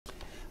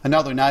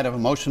Another night of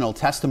emotional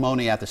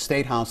testimony at the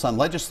State House on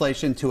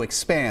legislation to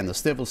expand the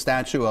civil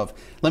statute of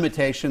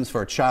limitations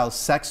for child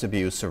sex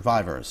abuse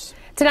survivors.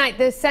 Tonight,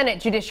 the Senate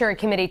Judiciary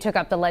Committee took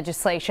up the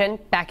legislation.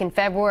 Back in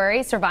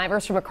February,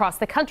 survivors from across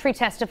the country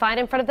testified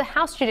in front of the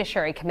House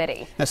Judiciary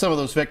Committee. Now, some of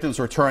those victims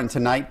returned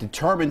tonight,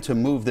 determined to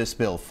move this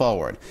bill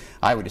forward.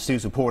 Eyewitness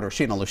News reporter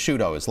Sheena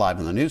Lasciuto is live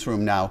in the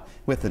newsroom now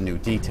with the new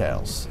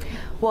details.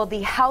 Well,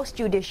 the House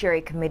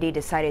Judiciary Committee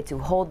decided to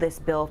hold this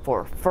bill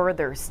for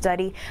further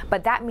study,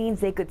 but that means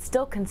they could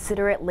still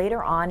consider it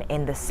later on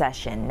in the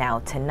session. Now,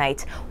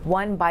 tonight,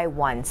 one by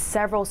one,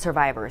 several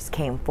survivors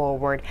came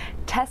forward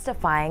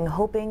testifying,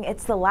 hoping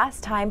it's the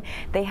last time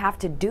they have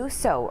to do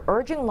so,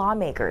 urging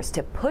lawmakers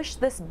to push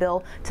this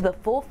bill to the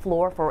full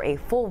floor for a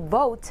full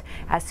vote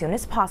as soon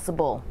as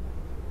possible.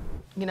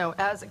 You know,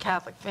 as a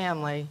Catholic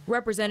family.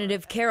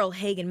 Representative Carol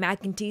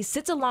Hagan-McEntee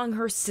sits along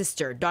her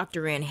sister,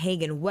 Dr. Ann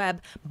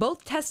Hagan-Webb,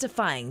 both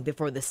testifying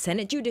before the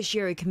Senate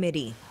Judiciary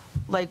Committee.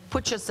 Like,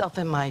 put yourself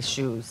in my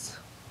shoes.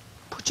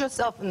 Put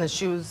yourself in the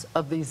shoes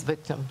of these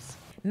victims.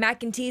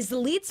 McEntee is the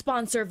lead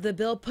sponsor of the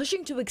bill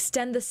pushing to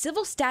extend the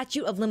civil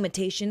statute of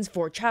limitations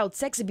for child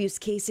sex abuse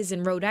cases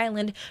in Rhode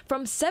Island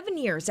from 7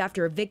 years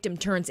after a victim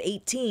turns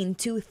 18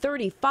 to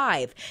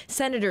 35.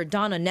 Senator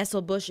Donna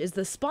Nesselbush is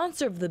the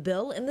sponsor of the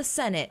bill in the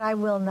Senate. I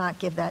will not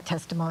give that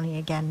testimony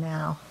again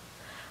now.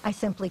 I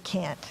simply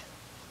can't.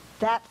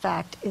 That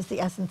fact is the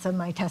essence of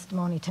my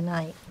testimony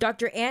tonight.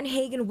 Dr. Ann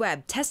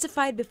Hagan-Webb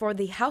testified before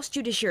the House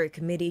Judiciary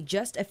Committee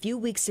just a few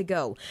weeks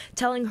ago,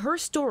 telling her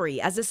story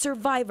as a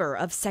survivor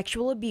of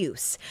sexual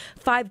abuse.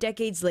 5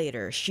 decades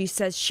later, she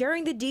says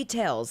sharing the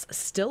details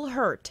still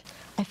hurt.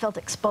 I felt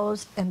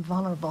exposed and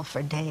vulnerable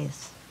for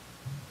days.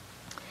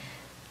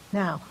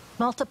 Now,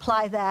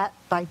 multiply that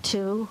by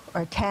 2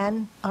 or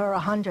 10 or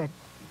 100.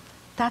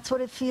 That's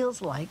what it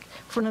feels like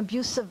for an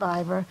abuse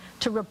survivor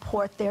to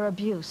report their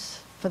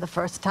abuse for the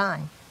first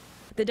time.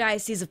 The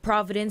Diocese of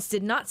Providence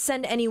did not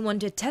send anyone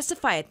to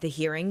testify at the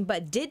hearing,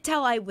 but did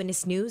tell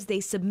Eyewitness News they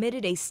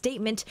submitted a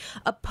statement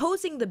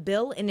opposing the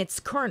bill in its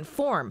current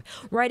form,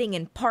 writing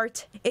in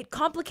part, "It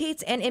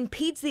complicates and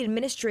impedes the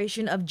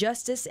administration of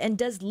justice and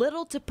does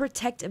little to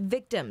protect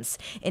victims.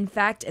 In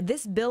fact,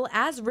 this bill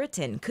as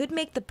written could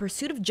make the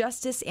pursuit of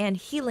justice and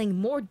healing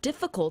more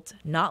difficult,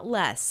 not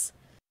less."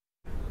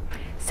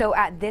 So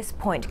at this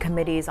point,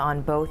 committees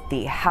on both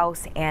the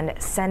House and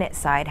Senate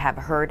side have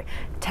heard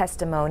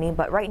testimony,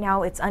 but right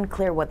now it's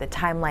unclear what the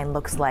timeline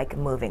looks like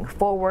moving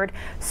forward.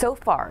 So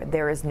far,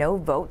 there is no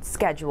vote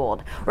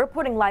scheduled.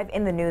 Reporting live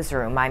in the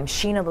newsroom, I'm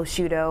Sheena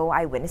Lasciuto,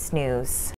 Eyewitness News.